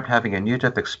described having a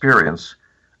near-death experience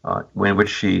in which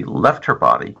she left her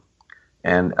body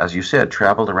and, as you said,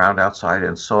 traveled around outside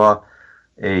and saw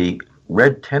a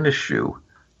red tennis shoe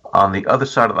on the other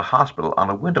side of the hospital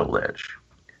on a window ledge.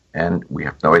 And we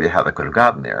have no idea how that could have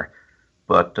gotten there.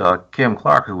 But Kim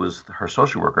Clark, who was her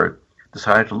social worker,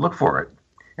 decided to look for it.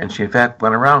 And she, in fact,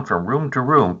 went around from room to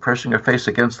room, pressing her face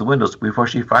against the windows before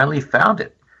she finally found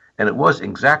it. And it was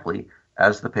exactly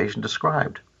as the patient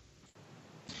described.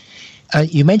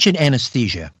 You mentioned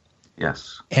anesthesia.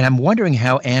 Yes. And I'm wondering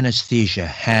how anesthesia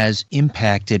has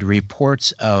impacted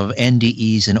reports of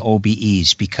NDEs and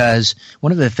OBEs, because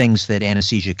one of the things that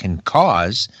anesthesia can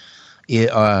cause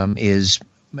is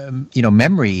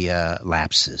memory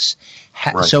lapses.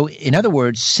 Right. So, in other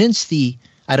words,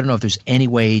 I don't know if there's any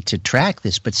way to track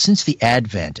this, but since the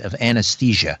advent of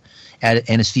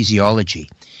anesthesiology,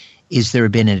 is there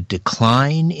been a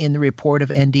decline in the report of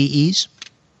NDEs?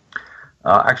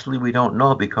 Actually, we don't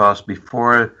know, because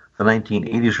before the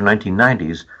 1980s or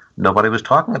 1990s, nobody was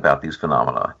talking about these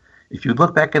phenomena. If you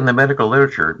look back in the medical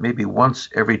literature, maybe once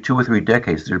every 2 or 3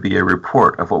 decades, there'd be a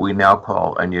report of what we now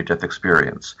call a near-death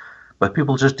experience. But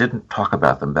people just didn't talk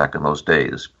about them back in those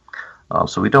days.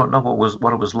 So we don't know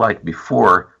what it was like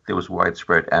before there was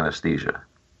widespread anesthesia.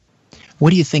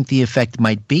 What do you think the effect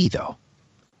might be, though?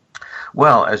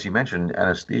 Well, as you mentioned,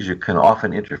 anesthesia can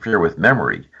often interfere with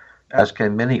memory, as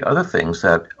can many other things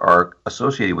that are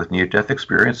associated with near-death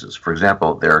experiences. For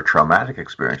example, there are traumatic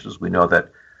experiences. We know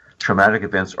that traumatic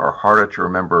events are harder to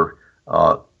remember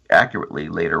accurately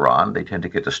later on. They tend to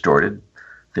get distorted.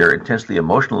 They're intensely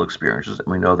emotional experiences, and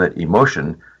we know that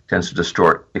emotion tends to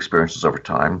distort experiences over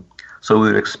time. So we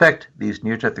would expect these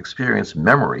near-death experience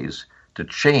memories to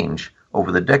change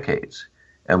over the decades.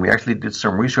 And we actually did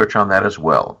some research on that as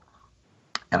well.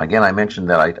 And again, I mentioned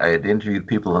that I had interviewed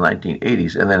people in the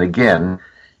 1980s and then again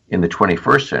in the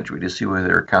 21st century to see whether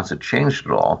their accounts had changed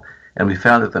at all. And we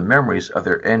found that the memories of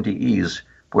their NDEs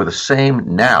were the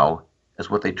same now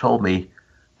as what they told me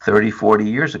 30, 40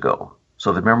 years ago.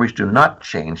 So the memories do not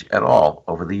change at all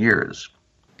over the years.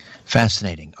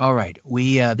 Fascinating. All right.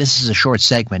 This is a short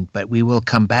segment, but we will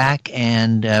come back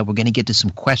and we're going to get to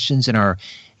some questions in our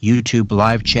YouTube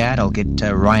live chat. I'll get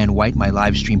Ryan White, my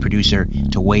live stream producer,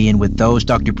 to weigh in with those.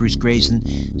 Dr. Bruce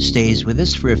Greyson stays with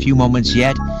us for a few moments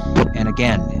yet. And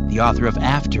again, the author of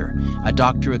After, a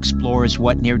doctor explores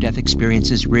what near-death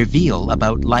experiences reveal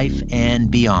about life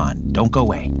and beyond. Don't go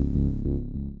away.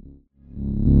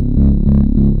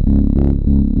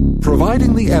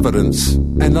 Providing the evidence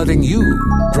and letting you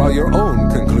draw your own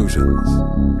conclusions.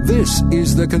 This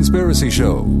is The Conspiracy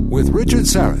Show with Richard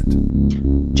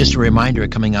Sarrett. Just a reminder,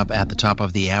 coming up at the top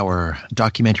of the hour,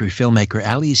 documentary filmmaker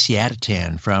Ali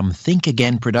Siadatan from Think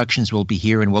Again Productions will be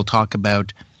here, and we'll talk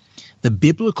about the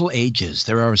biblical ages.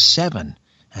 There are 7,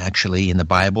 actually, in the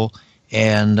Bible,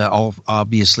 and all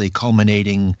obviously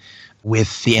culminating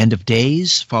with the end of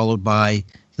days, followed by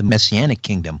the Messianic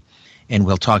kingdom. And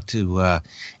we'll talk to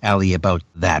Ali about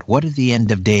that. What do the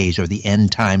end of days or the end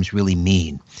times really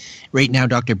mean? Right now,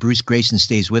 Dr. Bruce Greyson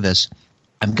stays with us.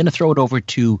 I'm going to throw it over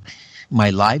to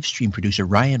my live stream producer,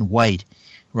 Ryan White.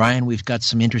 Ryan, we've got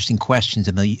some interesting questions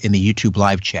in the YouTube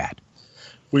live chat.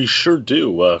 We sure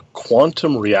do.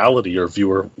 Quantum Reality, our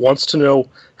viewer, wants to know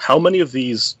how many of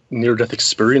these near-death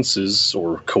experiences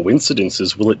or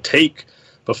coincidences will it take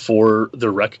before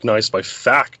they're recognized by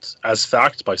fact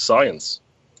by science?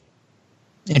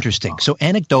 Interesting. So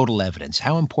anecdotal evidence,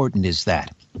 how important is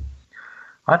that?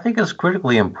 I think it's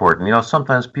critically important.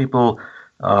 Sometimes people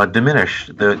diminish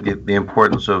the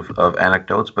importance of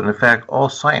anecdotes, but in fact, all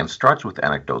science starts with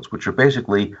anecdotes, which are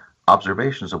basically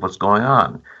observations of what's going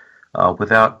on.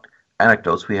 Without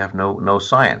anecdotes, we have no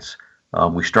science.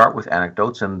 We start with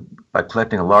anecdotes, and by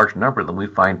collecting a large number of them, we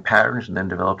find patterns and then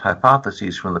develop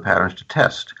hypotheses from the patterns to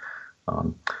test.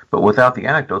 But without the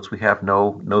anecdotes, we have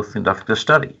nothing to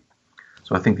study.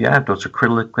 So I think the anecdotes are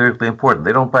critically important.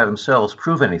 They don't by themselves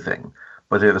prove anything,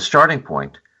 but they're the starting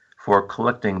point for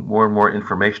collecting more and more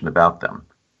information about them.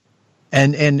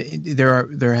 And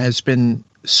there has been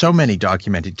so many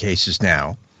documented cases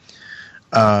now.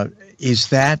 Is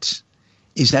that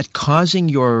causing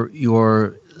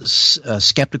your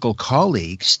skeptical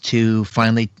colleagues to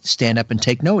finally stand up and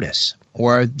take notice,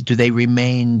 or do they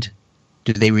remain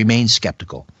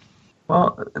skeptical?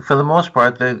 Well, for the most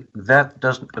part, that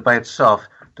doesn't by itself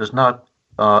does not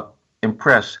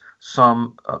impress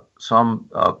some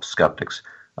skeptics.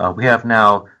 We have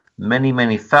now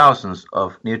many thousands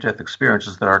of near-death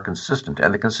experiences that are consistent,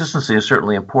 and the consistency is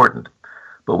certainly important.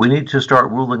 But we need to start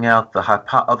ruling out the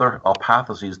other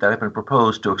hypotheses that have been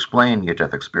proposed to explain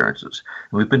near-death experiences.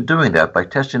 And we've been doing that by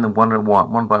testing them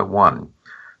one by one.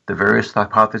 The various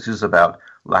hypotheses about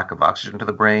lack of oxygen to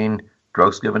the brain,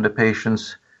 drugs given to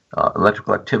patients,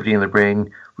 electrical activity in the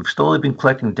brain. We've slowly been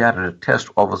collecting data to test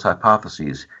all those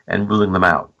hypotheses and ruling them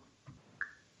out.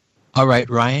 All right,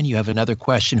 Ryan, you have another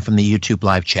question from the YouTube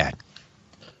live chat.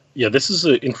 Yeah, this is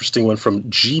an interesting one from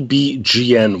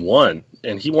GBGN1,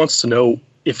 and he wants to know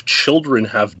if children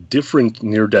have different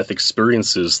near-death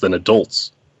experiences than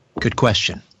adults. Good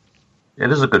question.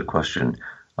 It is a good question.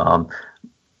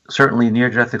 Certainly,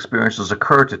 near-death experiences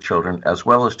occur to children as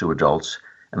well as to adults,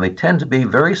 and they tend to be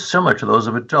very similar to those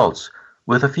of adults,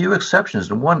 with a few exceptions.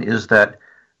 And one is that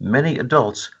many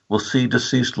adults will see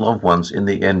deceased loved ones in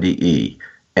the NDE,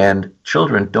 and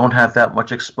children don't have that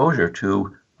much exposure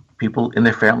to people in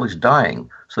their families dying,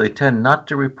 so they tend not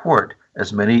to report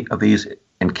as many of these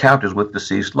encounters with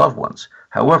deceased loved ones.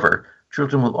 However,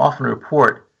 children will often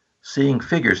report seeing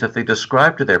figures that they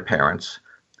describe to their parents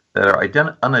that are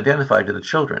unidentified to the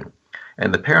children,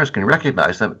 and the parents can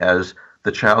recognize them as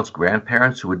the child's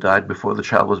grandparents who had died before the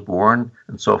child was born,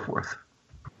 and so forth.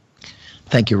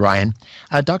 Thank you, Ryan.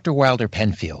 Dr. Wilder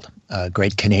Penfield, a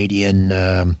great Canadian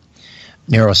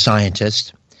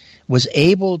neuroscientist, was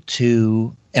able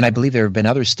to, and I believe there have been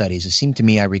other studies, it seemed to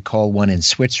me I recall one in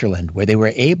Switzerland, where they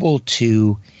were able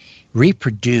to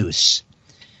reproduce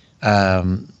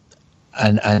an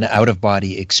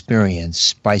out-of-body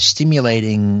experience by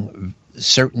stimulating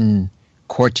certain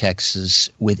cortexes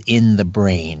within the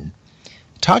brain.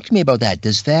 Talk to me about that.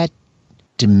 Does that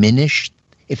diminish,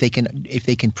 if they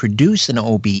can produce an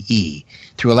OBE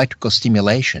through electrical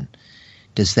stimulation,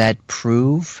 does that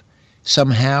prove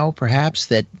somehow, perhaps,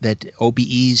 that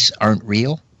OBEs aren't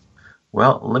real?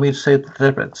 Well, let me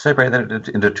separate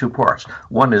that into two parts.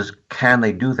 One is, can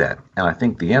they do that? And I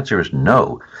think the answer is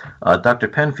no. Dr.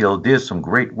 Penfield did some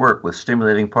great work with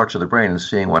stimulating parts of the brain and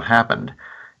seeing what happened.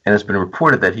 And it's been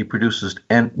reported that he produces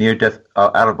near-death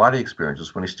out-of-body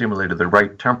experiences when he stimulated the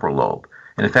right temporal lobe.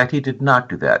 And in fact, he did not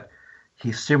do that.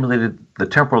 He stimulated the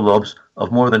temporal lobes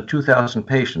of more than 2,000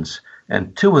 patients,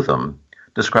 and 2 of them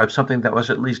described something that was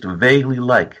at least vaguely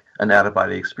like an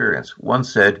out-of-body experience. One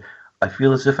said, "I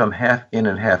feel as if I'm half in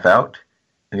and half out,"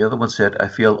 and the other one said, "I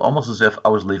feel almost as if I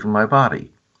was leaving my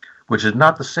body," which is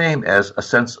not the same as a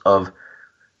sense of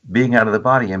being out of the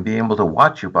body and being able to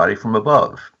watch your body from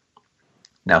above.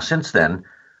 Now, since then,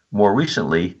 more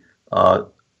recently, Olaf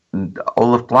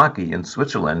Blanke in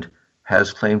Switzerland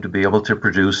has claimed to be able to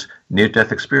produce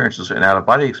near-death experiences and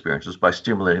out-of-body experiences by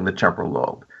stimulating the temporal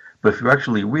lobe. But if you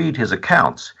actually read his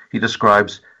accounts, he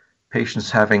describes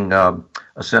patients having a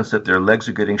sense that their legs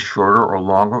are getting shorter or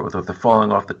longer, or that they're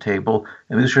falling off the table.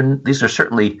 And these are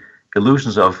certainly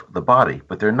illusions of the body,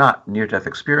 but they're not near-death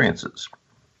experiences.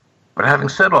 But having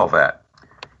said all that,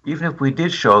 even if we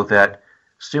did show that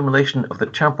stimulation of the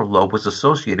temporal lobe was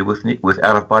associated with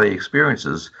out-of-body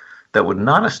experiences, that would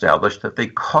not establish that they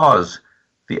cause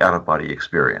the out-of-body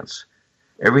experience.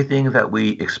 Everything that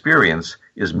we experience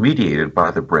is mediated by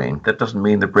the brain. That doesn't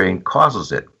mean the brain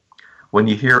causes it. When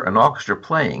you hear an orchestra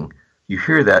playing, you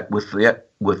hear that with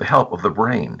the help of the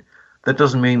brain. That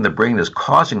doesn't mean the brain is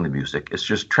causing the music. It's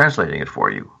just translating it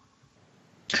for you.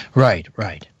 Right.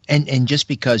 And just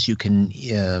because you can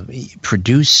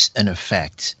produce an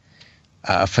effect,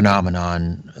 a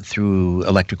phenomenon through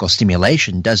electrical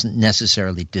stimulation, doesn't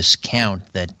necessarily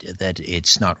discount that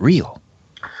it's not real.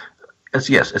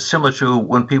 Yes, it's similar to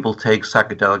when people take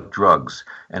psychedelic drugs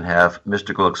and have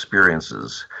mystical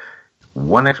experiences.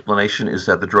 One explanation is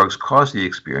that the drugs cause the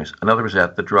experience. Another is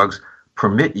that the drugs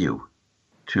permit you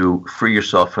to free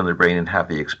yourself from the brain and have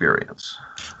the experience.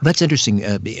 That's interesting.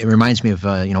 It reminds me of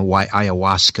why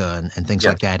ayahuasca and things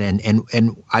like that. And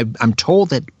I'm told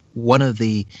that one of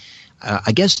the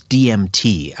I guess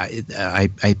DMT,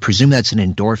 I presume that's an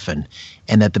endorphin,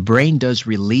 and that the brain does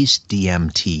release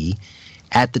DMT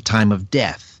at the time of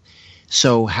death.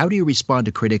 So how do you respond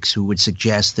to critics who would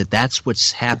suggest that that's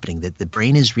what's happening, that the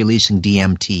brain is releasing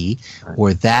DMT,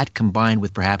 or that combined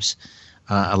with perhaps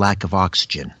a lack of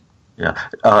oxygen? Yeah,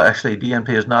 actually, DMT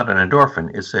is not an endorphin.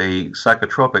 It's a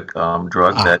psychotropic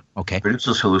drug that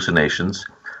produces hallucinations.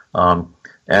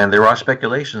 And there are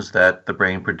speculations that the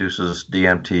brain produces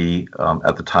DMT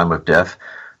at the time of death.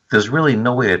 There's really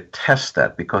no way to test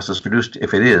that because it's produced,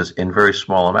 if it is, in very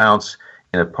small amounts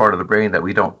in a part of the brain that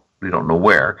we don't know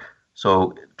where.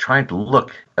 So trying to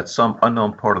look at some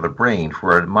unknown part of the brain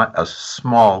for a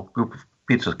small group of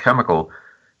pieces of chemical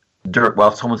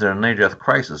while someone's in a near-death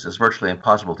crisis is virtually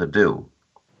impossible to do.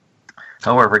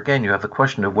 However, again, you have the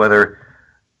question of whether,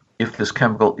 if this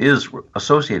chemical is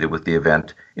associated with the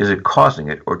event, is it causing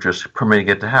it or just permitting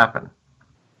it to happen?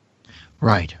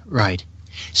 Right.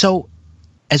 So,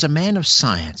 as a man of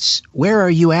science, where are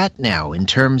you at now in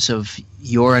terms of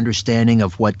your understanding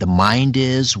of what the mind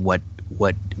is, what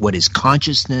is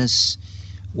consciousness,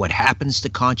 what happens to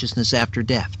consciousness after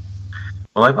death?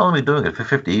 Well, I've only been doing it for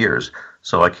 50 years,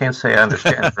 so I can't say I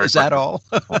understand. Is that all?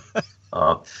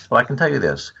 Well, I can tell you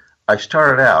this. I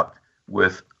started out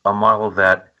with a model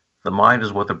that the mind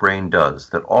is what the brain does,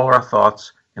 that all our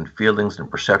thoughts and feelings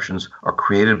and perceptions are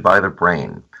created by the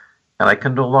brain. And I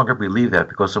can no longer believe that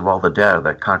because of all the data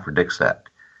that contradicts that.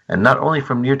 And not only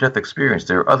from near-death experience,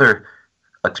 there are other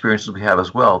experiences we have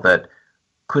as well that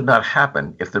could not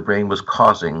happen if the brain was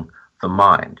causing the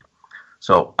mind.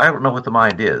 So I don't know what the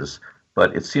mind is,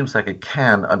 but it seems like it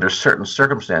can, under certain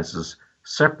circumstances,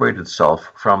 separate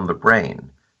itself from the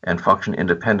brain and function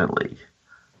independently.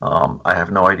 I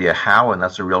have no idea how, and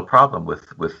that's a real problem with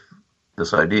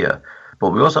this idea.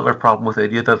 But we also have a problem with the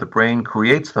idea that the brain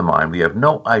creates the mind. We have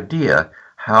no idea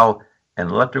how an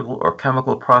electrical or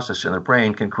chemical process in the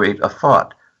brain can create a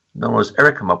thought. No one has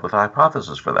ever come up with a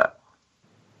hypothesis for that.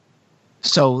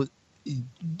 So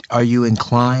are you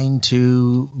inclined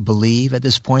to believe at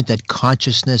this point that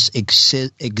consciousness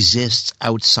exists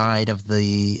outside of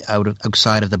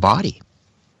the body?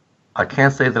 I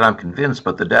can't say that I'm convinced,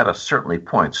 but the data certainly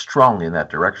points strongly in that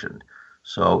direction.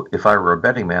 So if I were a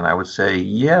betting man, I would say,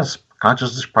 yes,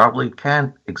 consciousness probably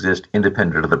can exist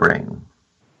independent of the brain.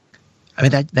 I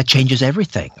mean, that changes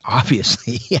everything,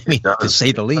 obviously. I mean, to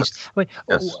say the least. But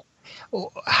yes.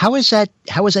 How has that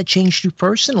changed you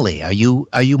personally? Are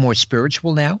you more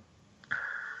spiritual now?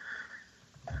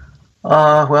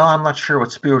 Well, I'm not sure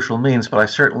what spiritual means, but I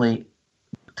certainly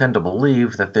tend to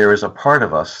believe that there is a part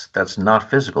of us that's not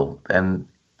physical, and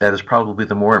that is probably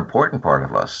the more important part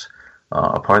of us,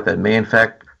 a part that may in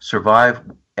fact survive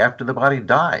after the body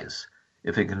dies.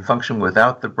 If it can function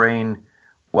without the brain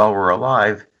while we're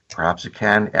alive, perhaps it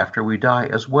can after we die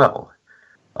as well.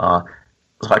 So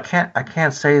I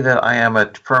can't say that I am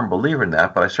a firm believer in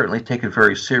that, but I certainly take it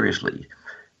very seriously.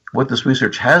 What this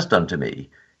research has done to me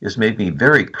is made me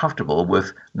very comfortable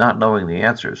with not knowing the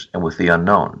answers and with the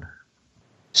unknown.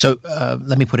 So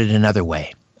let me put it another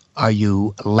way. Are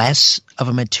you less of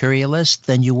a materialist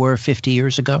than you were 50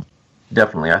 years ago?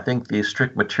 Definitely. I think the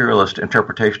strict materialist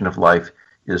interpretation of life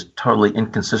is totally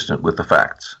inconsistent with the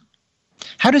facts.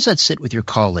 How does that sit with your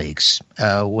colleagues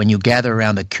when you gather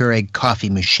around the Keurig coffee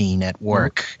machine at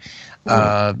work?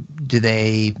 How do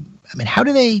they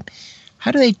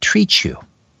treat you?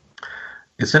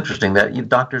 It's interesting that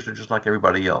doctors are just like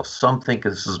everybody else. Some think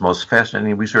this is the most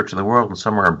fascinating research in the world, and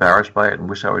some are embarrassed by it and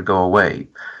wish I would go away.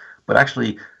 But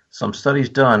actually, some studies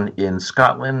done in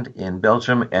Scotland, in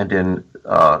Belgium, and in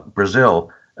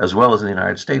Brazil, as well as in the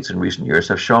United States in recent years,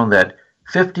 have shown that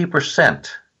 50%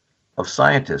 of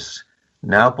scientists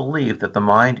now believe that the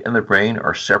mind and the brain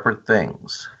are separate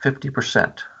things.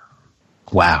 50%.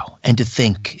 Wow. And to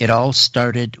think it all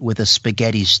started with a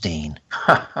spaghetti stain.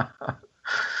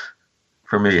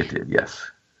 For me, it did, yes.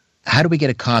 How do we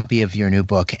get a copy of your new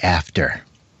book, After?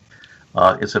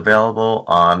 It's available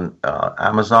on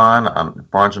Amazon, on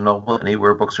Barnes & Noble,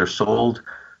 anywhere books are sold.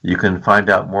 You can find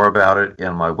out more about it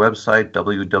on my website,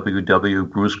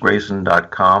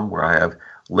 www.brucegreyson.com, where I have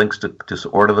links to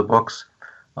order the books.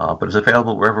 But it's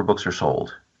available wherever books are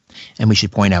sold. And we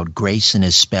should point out Greyson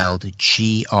is spelled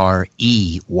Greyson,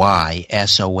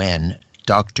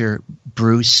 Dr.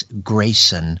 Bruce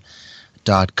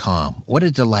Greyson.com. What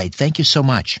a delight. Thank you so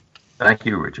much. Thank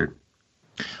you, Richard.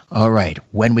 All right.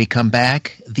 When we come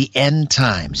back, the end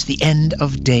times, the end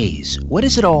of days. What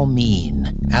does it all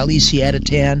mean? Ali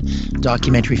Siadatan,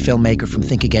 documentary filmmaker from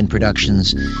Think Again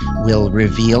Productions, will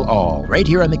reveal all right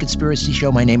here on The Conspiracy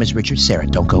Show. My name is Richard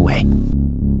Serrett. Don't go away.